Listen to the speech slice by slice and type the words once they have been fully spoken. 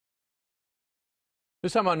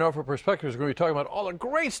This time on Norfolk Perspectives, we're going to be talking about all the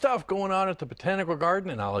great stuff going on at the Botanical Garden,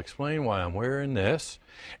 and I'll explain why I'm wearing this.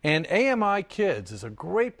 And AMI Kids is a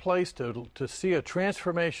great place to see a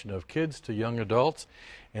transformation of kids to young adults.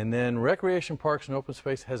 And then Recreation Parks and Open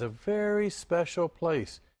Space has a very special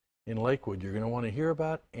place in Lakewood you're going to want to hear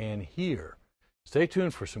about and hear. Stay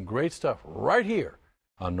tuned for some great stuff right here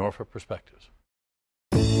on Norfolk Perspectives.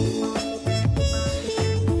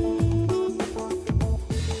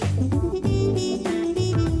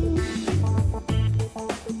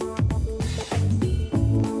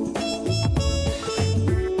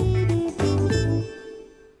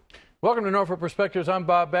 Welcome to Norfolk Perspectives. I'm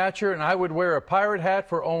Bob Batcher, and I would wear a pirate hat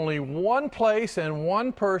for only one place and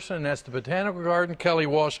one person, and that's the Botanical Garden. Kelly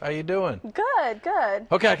Walsh, how you doing? Good, good.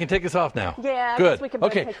 Okay, I can take this off now. Yeah, good. We can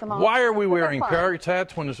both take them off. Why are we wearing pirate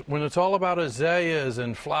hats when it's all about azaleas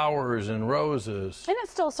and flowers and roses? And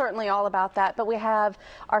it's still certainly all about that, but we have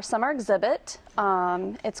our summer exhibit.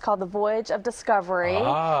 It's called The Voyage of Discovery,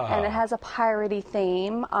 and it has a piratey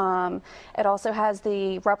theme. It also has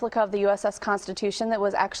the replica of the USS Constitution that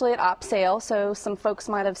was actually at op sale, so some folks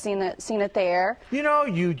might have seen it there. You know,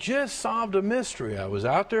 you just solved a mystery. I was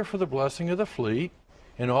out there for the blessing of the fleet,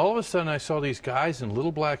 and all of a sudden I saw these guys in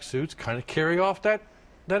little black suits kind of carry off that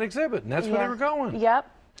exhibit, and that's where they were going. Yep.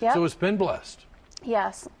 So it's been blessed.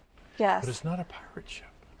 Yes. Yes. But it's not a pirate ship.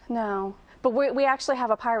 No. But we actually have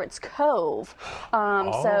a Pirate's Cove.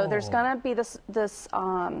 So there's going to be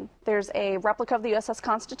there's a replica of the USS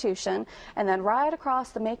Constitution, and then right across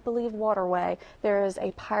the make-believe waterway, there is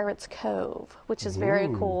a Pirate's Cove, which is very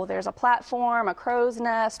cool. There's a platform, a crow's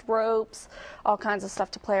nest, ropes, all kinds of stuff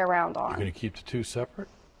to play around on. You're going to keep the two separate?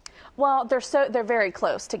 Well, they're very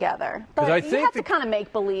close together. But I think you have to kind of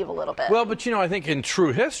make believe a little bit. Well, but you know, I think in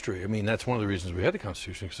true history, I mean, that's one of the reasons we had the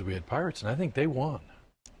Constitution, because we had pirates, and I think they won.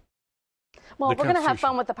 Well, we're going to have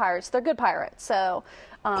fun with the pirates. They're good pirates, so...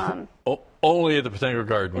 only at the Botanical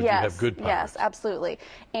Garden would you have good pirates. Yes, absolutely.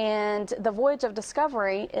 And the Voyage of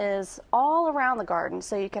Discovery is all around the garden,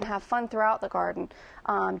 so you can have fun throughout the garden.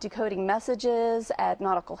 Decoding messages at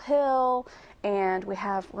Nautical Hill, and we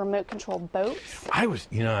have remote-controlled boats.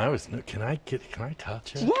 Can I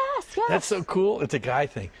touch it? Yes, yes. That's so cool. It's a guy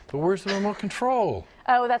thing. But where's the remote control?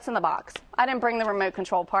 Oh, that's in the box. I didn't bring the remote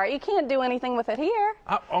control part. You can't do anything with it here.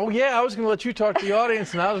 Oh, yeah, I was going to let you talk to the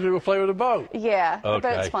audience, and I was going to go play with the boat. Yeah, okay.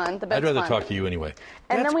 The boat's fun. I'd rather talk to you anyway.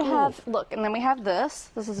 And that's then we cool. have this.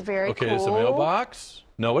 This is very cool. Okay, it's a mailbox?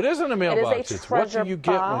 No, it isn't a mailbox. It's what do you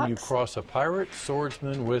get box. when you cross a pirate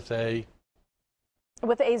swordsman with a...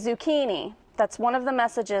 With a zucchini. That's one of the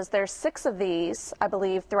messages. There's 6 of these, I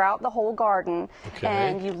believe, throughout the whole garden. Okay.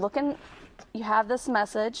 And you have this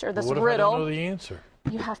message, or this riddle. What if I don't know the answer?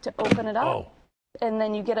 You have to open it up, and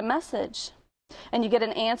then you get a message, and you get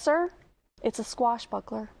an answer. It's a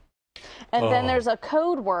squashbuckler, and then there's a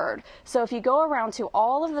code word. So if you go around to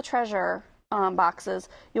all of the treasure boxes,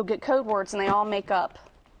 you'll get code words, and they all make up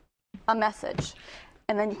a message,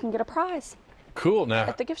 and then you can get a prize. Cool. Now,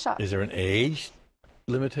 at the gift shop. Is there an age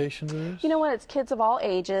limitation to this? You know what? It's kids of all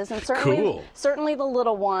ages, and certainly the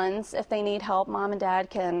little ones, if they need help, mom and dad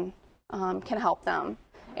can help them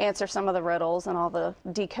answer some of the riddles and all the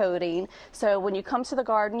decoding. So when you come to the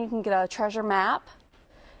garden, you can get a treasure map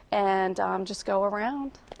and just go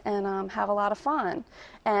around and have a lot of fun.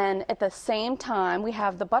 And at the same time, we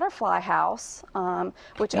have the Butterfly House,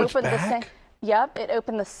 which opened it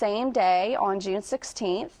opened the same day on June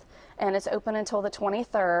 16th. And it's open until the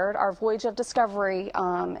 23rd. Our Voyage of Discovery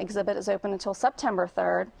exhibit is open until September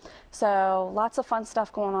 3rd. So lots of fun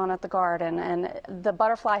stuff going on at the garden. And the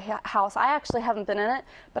Butterfly House, I actually haven't been in it,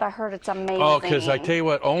 but I heard it's amazing. Oh, because I tell you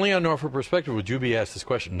what, only on Norfolk Perspective would you be asked this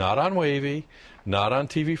question. Not on Wavy, not on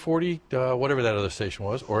TV 40, whatever that other station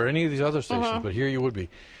was, or any of these other stations, but here you would be.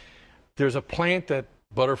 There's a plant that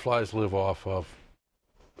butterflies live off of,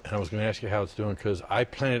 and I was going to ask you how it's doing, because I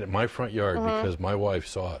planted it in my front yard because my wife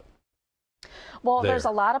saw it. Well, there's a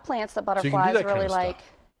lot of plants that butterflies really like.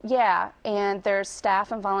 Yeah, and there's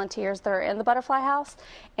staff and volunteers that are in the Butterfly House,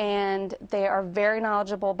 and they are very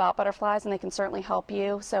knowledgeable about butterflies, and they can certainly help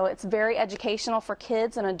you. So it's very educational for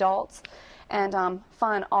kids and adults, and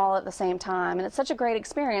fun all at the same time. And it's such a great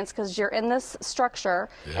experience because you're in this structure,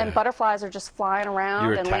 and butterflies are just flying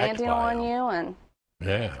around and landing on you, and.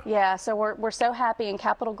 Yeah, so we're so happy, and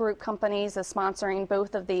Capital Group Companies is sponsoring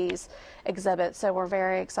both of these exhibits, so we're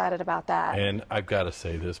very excited about that. And I've got to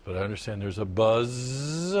say this, but I understand there's a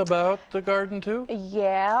buzz about the garden too?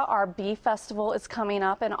 Yeah, our Bee Festival is coming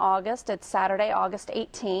up in August. It's Saturday, August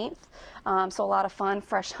 18th. So a lot of fun,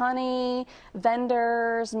 fresh honey,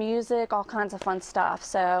 vendors, music, all kinds of fun stuff.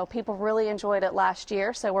 So people really enjoyed it last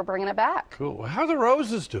year, so we're bringing it back. Cool. Well, how are the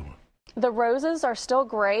roses doing? The roses are still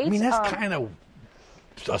great. I mean, that's kind of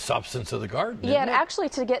a substance of the garden. Yeah, and actually,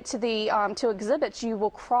 to get to the to exhibits, you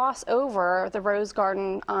will cross over the Rose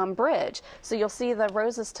Garden bridge, so you'll see the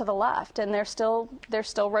roses to the left, and there's still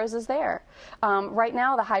roses there. Right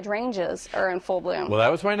now, the hydrangeas are in full bloom. Well,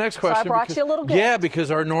 that was my next question. So I brought you a little gift. Yeah,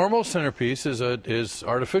 because our normal centerpiece is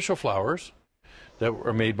artificial flowers that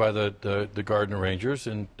are made by the garden arrangers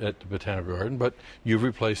at the Botanical Garden, but you've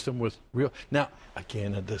replaced them with real. Now,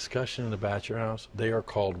 again, a discussion in the Bachelor House. They are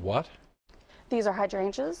called what? These are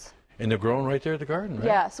hydrangeas. And they're grown right there at the garden, right?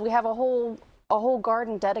 Yes, we have a whole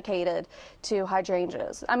garden dedicated to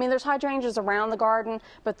hydrangeas. I mean, there's hydrangeas around the garden,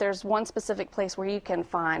 but there's one specific place where you can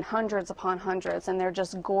find hundreds upon hundreds, and they're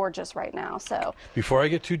just gorgeous right now. So before I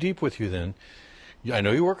get too deep with you then, I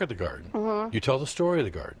know you work at the garden. Mm-hmm. You tell the story of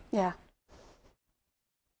the garden. Yeah.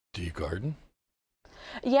 Do you garden?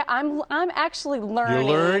 Yeah, I'm actually learning.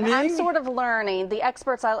 You're learning? I'm sort of learning. The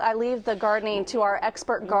experts, I leave the gardening to our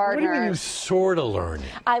expert gardeners. What do you mean you sort of learning?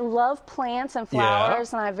 I love plants and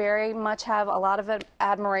flowers, and I very much have a lot of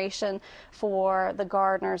admiration for the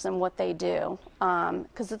gardeners and what they do,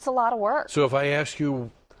 because it's a lot of work. So if I ask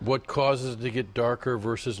you what causes it to get darker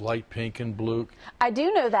versus light pink and blue? I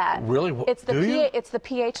do know that. Really? It's the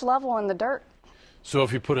pH level in the dirt. So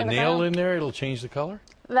if you put a nail in there, it'll change the color?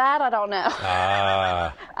 That I don't know.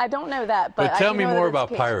 Ah. I don't know that. But tell me more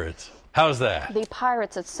about pirates. How's that? The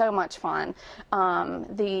pirates, it's so much fun.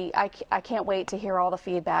 I can't wait to hear all the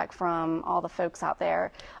feedback from all the folks out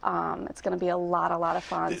there. It's going to be a lot of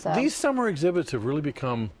fun. So. These summer exhibits have really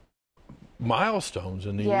become milestones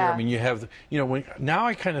in the year. I mean, you have, now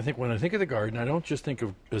I kind of think, when I think of the garden, I don't just think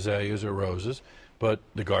of azaleas or roses, but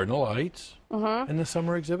the garden of lights and the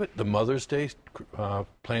summer exhibit, the Mother's Day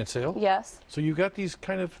plant sale. Yes. So you've got these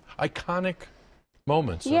kind of iconic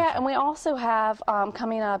moments. Yeah, and we also have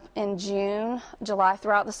coming up in June, July,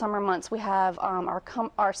 throughout the summer months, we have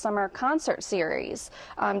our summer concert series,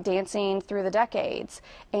 Dancing Through the Decades.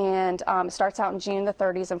 And it starts out in June, the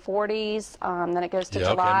 30s and 40s. Then it goes to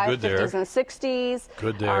July, 50s and 60s.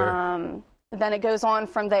 Good there. Then it goes on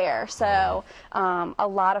from there. So a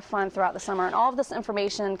lot of fun throughout the summer. And all of this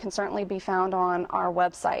information can certainly be found on our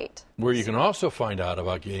website. Where you can also find out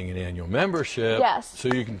about getting an annual membership. Yes. So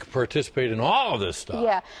you can participate in all of this stuff.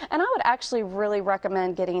 Yeah. And I would actually really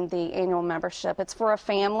recommend getting the annual membership. It's for a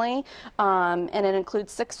family, and it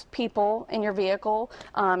includes 6 people in your vehicle.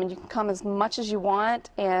 And you can come as much as you want.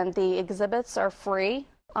 And the exhibits are free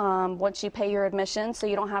once you pay your admission, so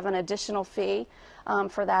you don't have an additional fee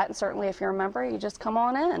for that. And certainly if you're a member, you just come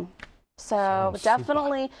on in. So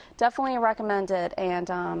definitely recommend it.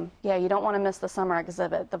 And yeah, you don't want to miss the summer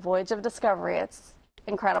exhibit, The Voyage of Discovery. It's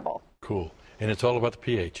incredible. Cool. And it's all about the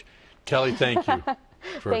pH. Kelly, thank you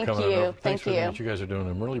for coming on. Thanks for what you guys are doing.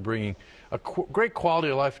 I'm really bringing a great quality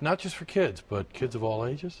of life, not just for kids, but kids of all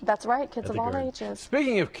ages. That's right, kids of all ages.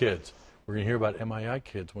 Speaking of kids, we're going to hear about MII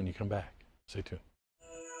kids when you come back. Stay tuned.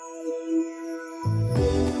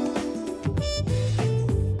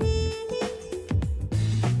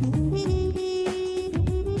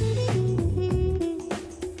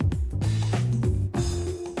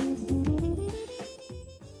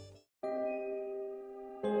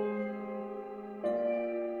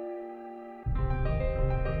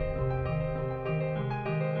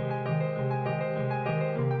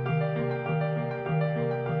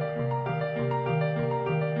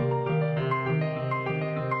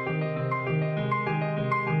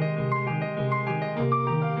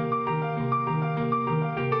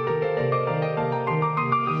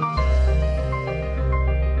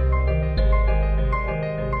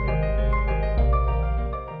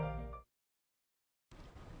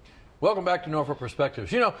 Welcome back to Norfolk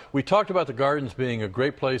Perspectives. You know, we talked about the gardens being a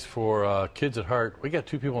great place for kids at heart. We got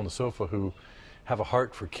 2 people on the sofa who have a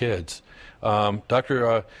heart for kids.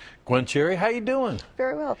 Dr. Gwen Cherry, how you doing?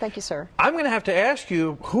 Very well, thank you, sir. I'm going to have to ask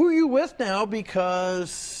you, who are you with now?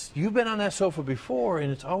 Because you've been on that sofa before,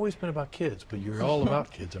 and it's always been about kids, but you're all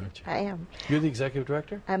about kids, aren't you? I am. You're the executive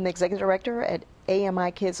director? I'm the executive director at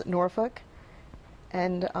AMI Kids Norfolk,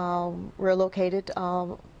 and we're located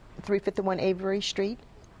 351 Aviary Street.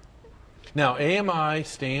 Now, AMI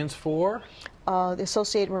stands for? The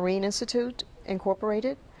Associated Marine Institute,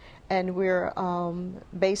 Incorporated, and we're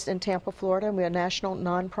based in Tampa, Florida, and we're a national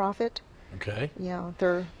nonprofit. Okay. Yeah,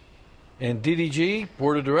 and DDG,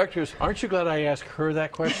 Board of Directors, aren't you glad I asked her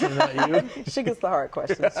that question, not you? She gets the hard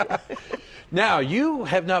questions. Yeah. Now, you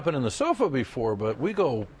have not been on the sofa before, but we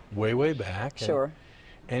go way, way back. Sure.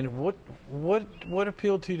 And what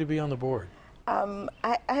appealed to you to be on the board?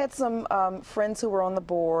 I had some friends who were on the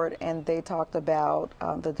board, and they talked about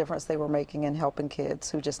the difference they were making in helping kids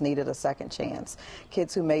who just needed a second chance.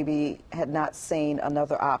 Kids who maybe had not seen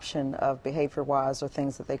another option of behavior-wise or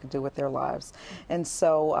things that they could do with their lives. And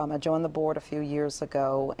so I joined the board a few years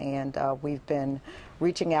ago, and we've been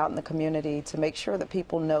reaching out in the community to make sure that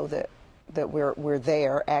people know that we're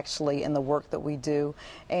there actually in the work that we do,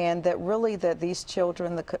 and that really that these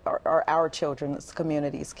children are our children, it's the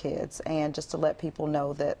community's kids, and just to let people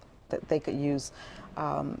know that they could use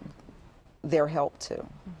their help too.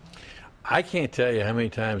 I can't tell you how many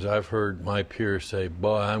times I've heard my peers say,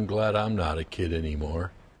 boy, I'm glad I'm not a kid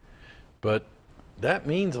anymore. But that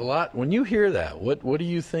means a lot. When you hear that, what do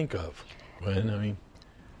you think of?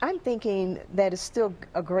 I'm thinking that it's still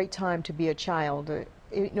a great time to be a child.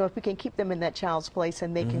 If we can keep them in that child's place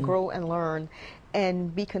and they can grow and learn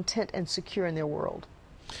and be content and secure in their world.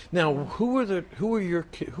 Now, who are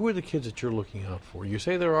the kids that you're looking out for? You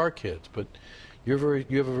say there are kids, but you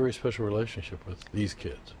have a very special relationship with these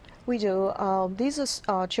kids. We do. These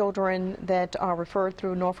are children that are referred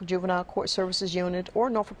through Norfolk Juvenile Court Services Unit or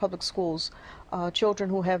Norfolk Public Schools, children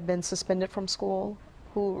who have been suspended from school,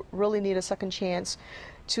 who really need a second chance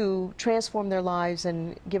to transform their lives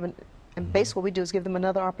and basically what we do is give them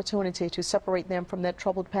another opportunity to separate them from that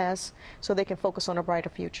troubled past so they can focus on a brighter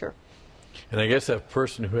future. And I guess that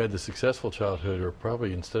person who had the successful childhood, or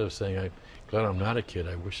probably instead of saying, I'm glad I'm not a kid,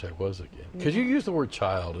 I wish I was a kid. Because you use the word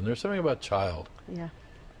child, and there's something about child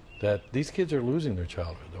that these kids are losing their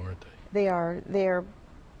childhood, aren't they? They are. They're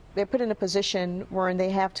put in a position where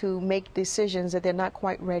they have to make decisions that they're not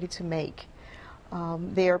quite ready to make.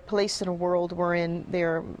 They are placed in a world wherein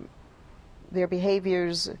their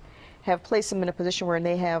behaviors have placed them in a position where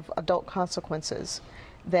they have adult consequences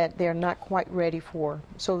that they're not quite ready for.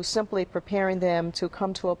 So simply preparing them to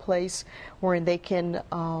come to a place where they can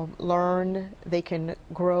learn, they can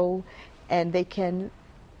grow, and they can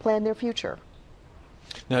plan their future.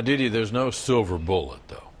 Now, Didi, there's no silver bullet,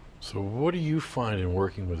 though. So what do you find in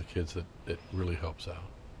working with the kids that really helps out?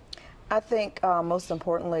 I think most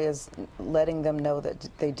importantly is letting them know that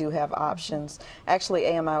they do have options. Actually,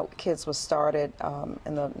 AMI Kids was started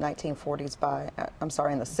in the 1940s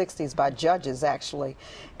in the 60s by judges, actually.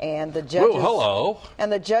 And the judges,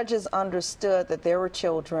 And the judges understood that there were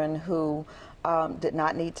children who did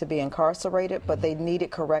not need to be incarcerated, but they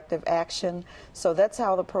needed corrective action. So that's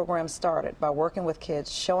how the program started, by working with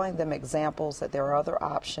kids, showing them examples that there are other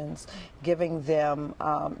options, giving them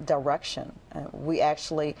direction. We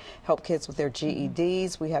actually help kids with their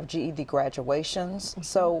GEDs. We have GED graduations.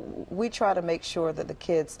 So we try to make sure that the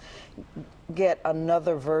kids get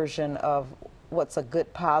another version of what's a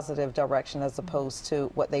good positive direction as opposed to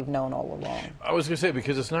what they've known all along. I was going to say,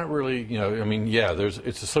 because it's not really,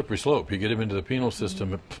 it's a slippery slope. You get them into the penal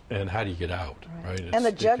system, and how do you get out, right? And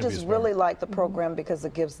the judges really like the program because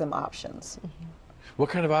it gives them options. What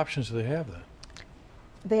kind of options do they have then?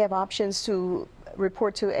 They have options to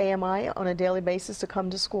report to AMI on a daily basis to come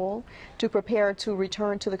to school, to prepare to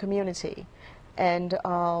return to the community. And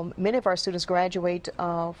many of our students graduate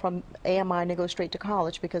from AMI and they go straight to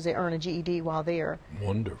college because they earn a GED while there.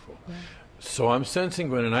 Wonderful. Yeah. So I'm sensing,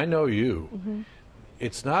 Gwen, and I know you,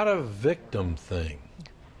 it's not a victim thing,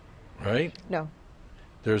 right? No.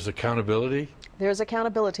 There's accountability? There's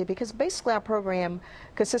accountability because basically our program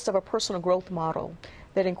consists of a personal growth model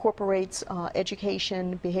that incorporates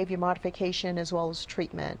education, behavior modification, as well as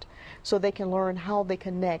treatment, so they can learn how they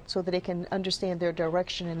connect, so that they can understand their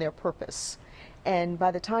direction and their purpose. And by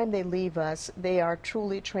the time they leave us, they are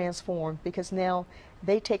truly transformed because now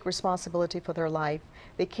they take responsibility for their life.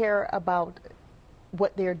 They care about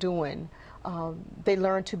what they're doing. They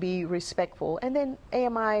learn to be respectful. And then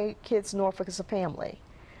AMI Kids Norfolk is a family.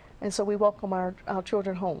 And so we welcome our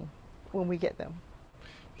children home when we get them.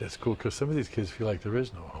 That's cool, because some of these kids feel like there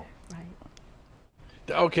is no home.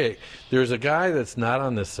 Right. Okay, there's a guy that's not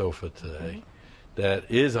on this sofa today.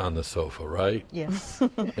 That is on the sofa, right? Yes.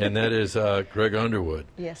 And that is Greg Underwood.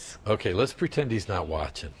 Yes. Okay, let's pretend he's not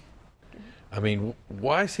watching. I mean,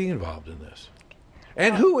 why is he involved in this?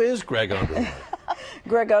 And who is Greg Underwood?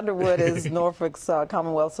 Greg Underwood is Norfolk's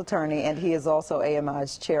Commonwealth's attorney, and he is also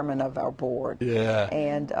AMI's chairman of our board. Yeah.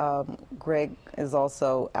 And Greg is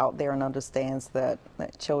also out there and understands that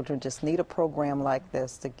children just need a program like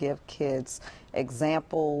this to give kids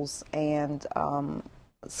examples and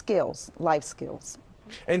skills, life skills.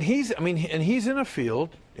 And he's in a field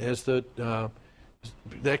that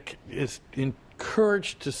is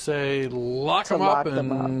encouraged to say, lock them up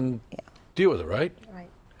and deal with it, right? Right.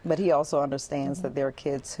 But he also understands that there are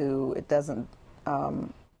kids who it's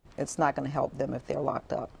not going to help them if they're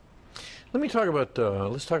locked up. Let me talk about,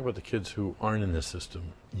 let's talk about the kids who aren't in the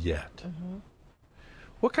system yet.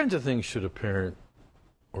 What kinds of things should a parent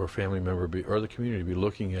or a family member be, or the community be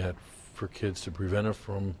looking at for kids to prevent them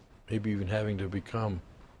from maybe even having to become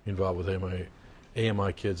involved with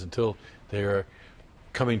AMI kids until they are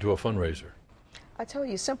coming to a fundraiser? I tell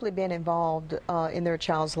you, simply being involved in their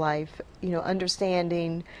child's life,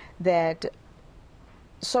 understanding that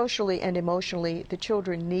socially and emotionally the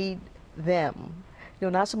children need them.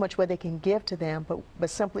 Not so much what they can give to them, but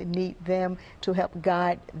simply need them to help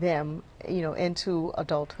guide them, into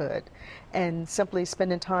adulthood. And simply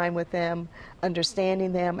spending time with them,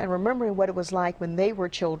 understanding them, and remembering what it was like when they were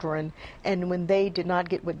children and when they did not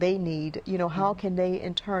get what they need. How can they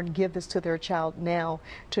in turn give this to their child now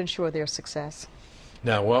to ensure their success?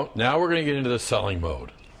 Now we're going to get into the selling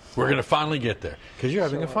mode. We're going to finally get there because you're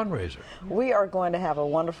having a fundraiser. We are going to have a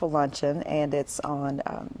wonderful luncheon, and it's on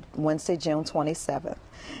Wednesday, June 27th.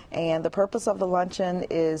 And the purpose of the luncheon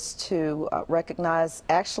is to recognize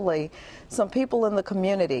actually some people in the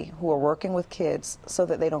community who are working with kids so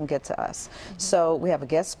that they don't get to us. So we have a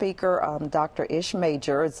guest speaker, Dr. Ish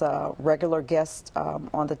Major is a regular guest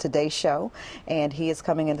on the Today Show, and he is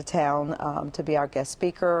coming into town to be our guest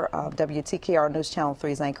speaker. WTKR News Channel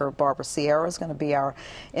 3's anchor Barbara Sierra is going to be our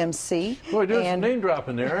MC. Boy, doing some name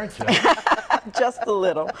dropping there, aren't you? Just a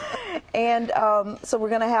little. And so we're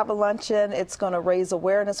going to have a luncheon. It's going to raise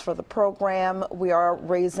awareness for the program. We are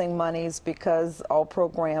raising monies because all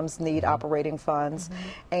programs need operating funds.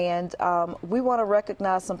 And we want to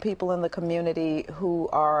recognize some people in the community who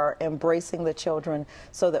are embracing the children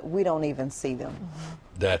so that we don't even see them.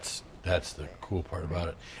 That's the cool part about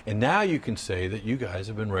it. And now you can say that you guys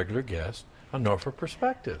have been regular guests on Norfolk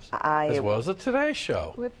Perspectives, as well as the Today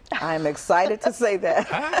Show. I'm excited to say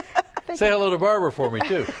that. Say hello to Barbara for me,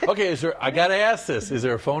 too. Okay, I got to ask this. Is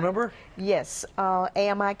there a phone number? Yes.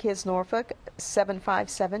 AMI Kids Norfolk,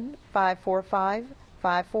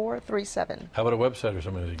 757-545-5437. How about a website or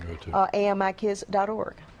something that you can go to?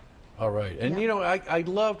 AMIkids.org. All right. And, I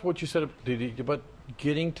loved what you said about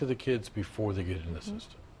getting to the kids before they get in the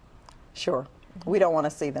system. Sure. We don't want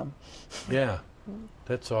to see them. Yeah.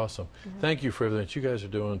 That's awesome. Thank you for everything that you guys are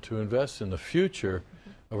doing to invest in the future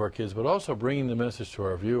of our kids, but also bringing the message to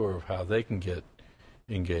our viewer of how they can get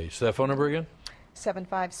engaged. So that phone number again?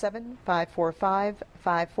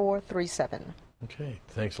 757-545-5437. Okay,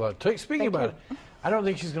 thanks a lot. Speaking about it, I don't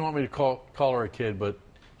think she's going to want me to call her a kid, but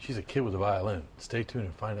she's a kid with a violin. Stay tuned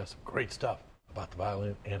and find out some great stuff about the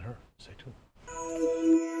violin and her. Stay tuned.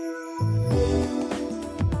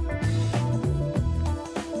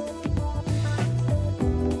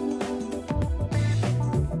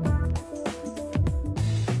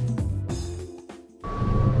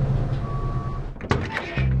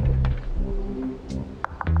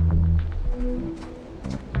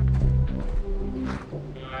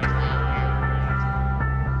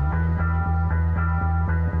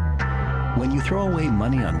 When you throw away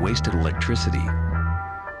money on wasted electricity,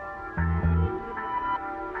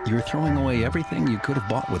 you're throwing away everything you could have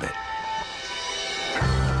bought with it.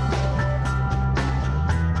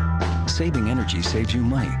 Saving energy saves you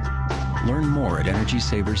money. Learn more at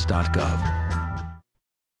EnergySavers.gov.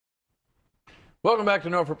 Welcome back to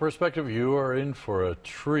Norfolk Perspective. You are in for a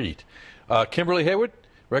treat. Kimberly Haywood,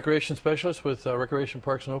 Recreation Specialist with Recreation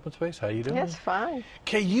Parks and Open Space. How you doing? Yes, fine.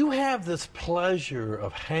 Okay, you have this pleasure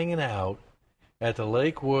of hanging out at the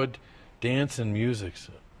Lakewood Dance and Music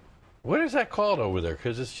Center. What is that called over there?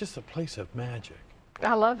 Because it's just a place of magic.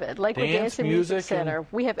 I love it. Lakewood Dance and Music Center.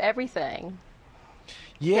 We have everything.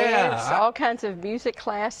 Yeah. Dance, all kinds of music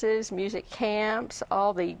classes, music camps,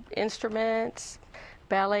 all the instruments,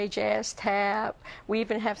 ballet, jazz, tap. We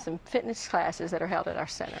even have some fitness classes that are held at our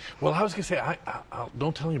center. Well, I was going to say, I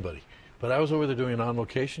don't tell anybody, but I was over there doing an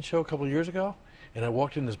on-location show a couple of years ago, and I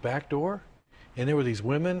walked in this back door, and there were these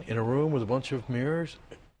women in a room with a bunch of mirrors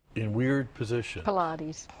in weird positions.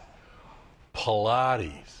 Pilates.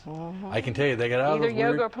 I can tell you, they got out of those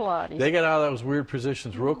yoga or Pilates. They got out of those weird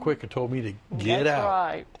positions real quick and told me to get That's out.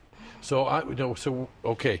 right. So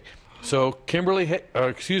okay. So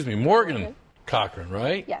Morgan Cochran,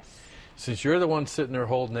 right? Yes. Since you're the one sitting there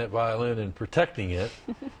holding that violin and protecting it,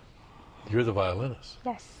 you're the violinist.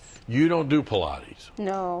 Yes. You don't do Pilates.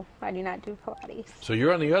 No, I do not do Pilates. So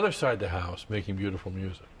you're on the other side of the house making beautiful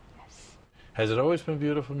music. Yes. Has it always been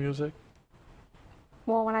beautiful music?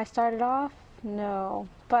 Well, when I started off, no.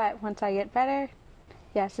 But once I get better,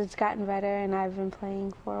 yes, it's gotten better, and I've been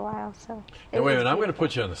playing for a while. So. Now, wait a minute, I'm going to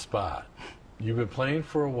put you on the spot. You've been playing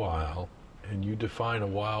for a while, and you define a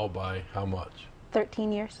while by how much?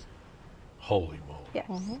 13 years. Holy moly. Yes.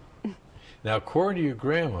 Now, according to your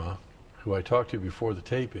grandma, who I talked to before the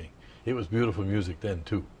taping, it was beautiful music then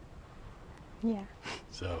too. Yeah.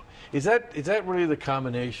 So is that really the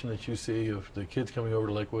combination that you see of the kids coming over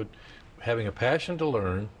to Lakewood, having a passion to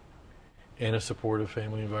learn and a supportive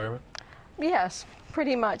family environment? Yes,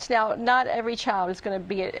 pretty much. Now, not every child is going to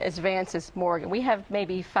be as advanced as Morgan. We have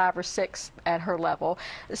maybe 5 or 6 at her level.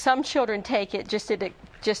 Some children take it just to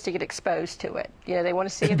get exposed to it. You know, they want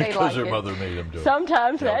to see if they like it. Because their mother made them do it.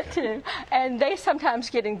 Sometimes Yeah, that too. And they sometimes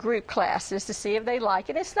get in group classes to see if they like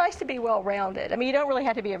it. It's nice to be well-rounded. I mean, you don't really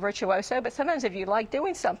have to be a virtuoso, but sometimes if you like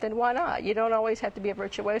doing something, why not? You don't always have to be a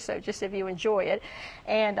virtuoso, just if you enjoy it.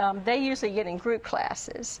 And they usually get in group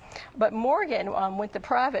classes. But Morgan went the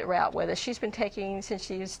private route with us. She's been taking since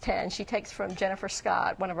she was 10. She takes from Jennifer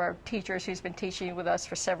Scott, one of our teachers who's been teaching with us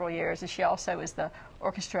for several years, and she also is the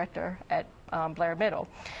orchestra director at Blair Middle.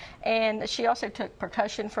 And she also took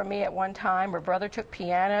percussion from me at one time. Her brother took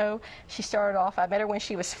piano. She started off, I met her when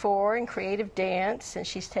she was 4 in creative dance, and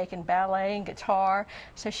she's taken ballet and guitar.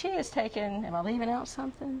 So she has taken, am I leaving out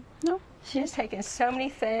something? No. She has taken so many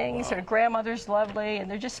things. Wow. Her grandmother's lovely,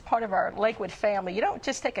 and they're just part of our Lakewood family. You don't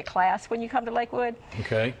just take a class when you come to Lakewood.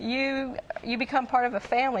 Okay. You become part of a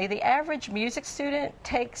family. The average music student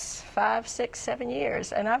takes 5, 6, 7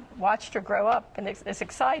 years, and I've watched her grow up, and it's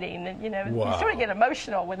exciting. And you know, wow. You sort of get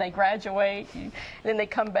emotional when they graduate, and then they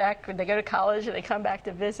come back, or they go to college, and they come back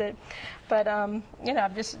to visit. But you know,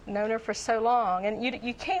 I've just known her for so long, and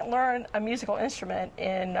you can't learn a musical instrument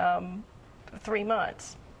in 3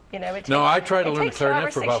 months. You know, I tried to learn the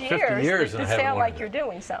clarinet for about 50 years and I haven't sound like learned you're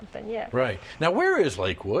doing something, yeah. Right. Now, where is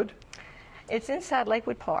Lakewood? It's inside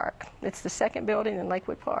Lakewood Park. It's the second building in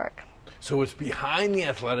Lakewood Park. So it's behind the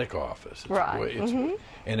athletic office. Right.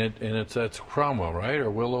 And that's Cromwell, right?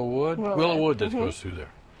 Or Willowwood? Willowwood that goes through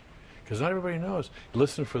there. Because not everybody knows.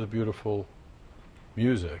 Listen for the beautiful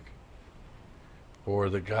music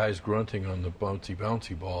or the guys grunting on the bouncy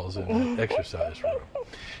balls in the exercise room.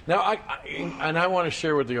 Now, I want to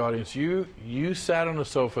share with the audience, you sat on the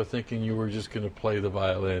sofa thinking you were just going to play the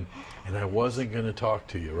violin, and I wasn't going to talk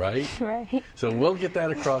to you, right? Right. So we'll get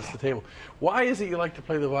that across the table. Why is it you like to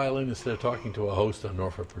play the violin instead of talking to a host on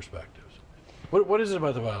Norfolk Perspectives? What is it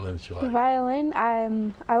about the violin that you like? The violin,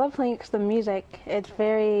 I love playing because the music, it's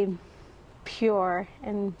very pure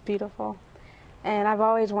and beautiful. And I've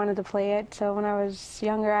always wanted to play it, so when I was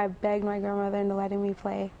younger, I begged my grandmother into letting me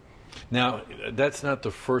play. Now, that's not the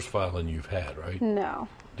first violin you've had, right? No.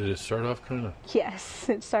 Did it start off kind of? Yes,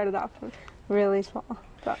 it started off really small.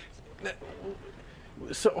 But.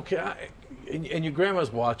 So, okay, and your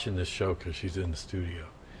grandma's watching this show because she's in the studio.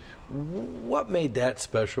 What made that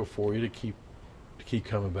special for you to keep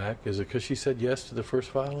coming back? Is it because she said yes to the first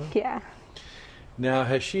violin? Yeah. Now,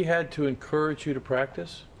 has she had to encourage you to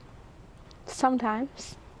practice?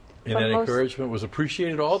 Sometimes. And that encouragement was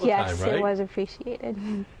appreciated all the time, right? Yes, it was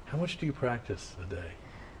appreciated. How much do you practice a day?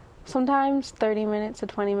 Sometimes 30 minutes to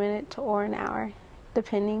 20 minutes or an hour,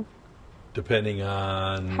 depending. Depending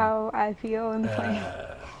on? How I feel in the playing.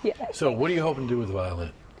 Yeah. So what are you hoping to do with the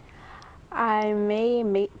violin? I may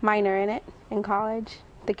minor in it in college,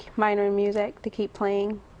 minor in music to keep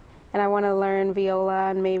playing. And I want to learn viola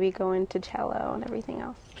and maybe go into cello and everything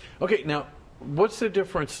else. Okay, now, what's the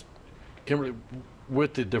difference, Kimberly,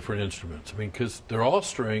 with the different instruments? I mean, because they're all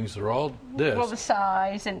strings, they're all this. Well, the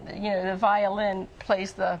size, and you know, the violin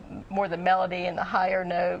plays more the melody and the higher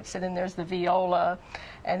notes, and then there's the viola,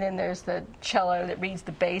 and then there's the cello that reads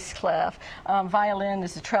the bass clef. Violin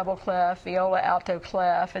is the treble clef, viola alto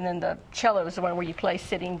clef, and then the cello is the one where you play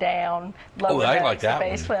sitting down, lower I notes, like that the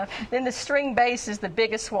bass one. clef. Then the string bass is the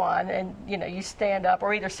biggest one, and you know, you stand up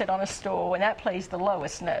or either sit on a stool, and that plays the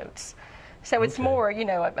lowest notes. So it's more, you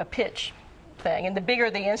know, a pitch thing, and the bigger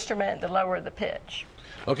the instrument, the lower the pitch.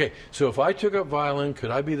 Okay, so if I took up violin, could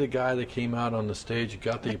I be the guy that came out on the stage and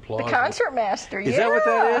got the applause? The concert master, Is that what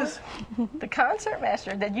that is? The concert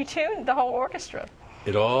master, that you tune the whole orchestra.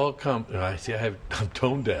 It all comes, I'm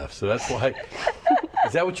tone deaf, so that's why.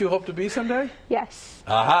 Is that what you hope to be someday? Yes.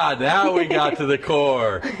 Aha, now we got to the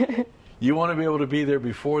core. You want to be able to be there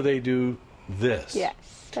before they do this. Yes,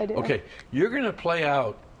 I do. Okay, you're going to play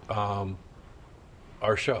out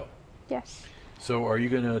our show. Yes. So are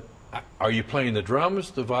you playing the drums,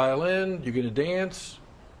 the violin, you're going to dance,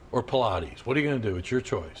 or Pilates? What are you going to do? It's your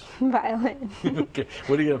choice. Violin. Okay,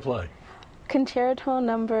 what are you going to play? Concerto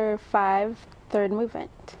number 5, third movement.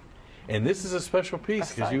 And this is a special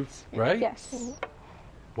piece, because right? Yes.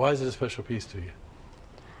 Why is it a special piece to you?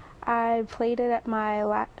 I played it at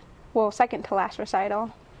my second to last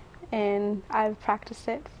recital, and I've practiced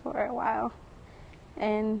it for a while.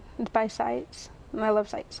 And it's by sight, and I love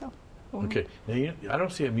sight, so. Okay. Now, I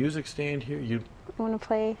don't see a music stand here. I want to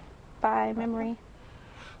play by memory.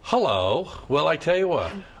 Hello. Well, I tell you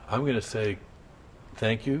what, I'm going to say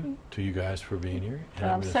thank you to you guys for being here. And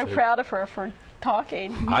I'm so proud of her for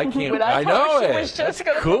talking. I can't. When I know she it. was just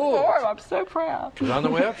going to cool. perform. I'm so proud. She's on the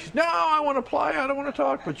way up. She's, no, I want to play. I don't want to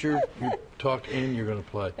talk. But you talked and you're going to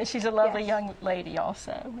play. And she's a lovely young lady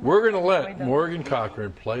also. We're going to let Morgan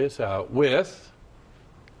Cochran play us out with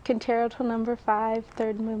Concerto Number 5,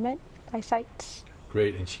 third movement by Seitz.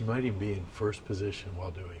 Great, and she might even be in first position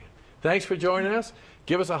while doing it. Thanks for joining us.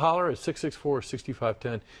 Give us a holler at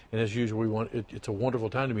 664-6510. And as usual, it's a wonderful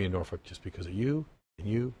time to be in Norfolk just because of you and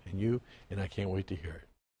you and you, and I can't wait to hear it.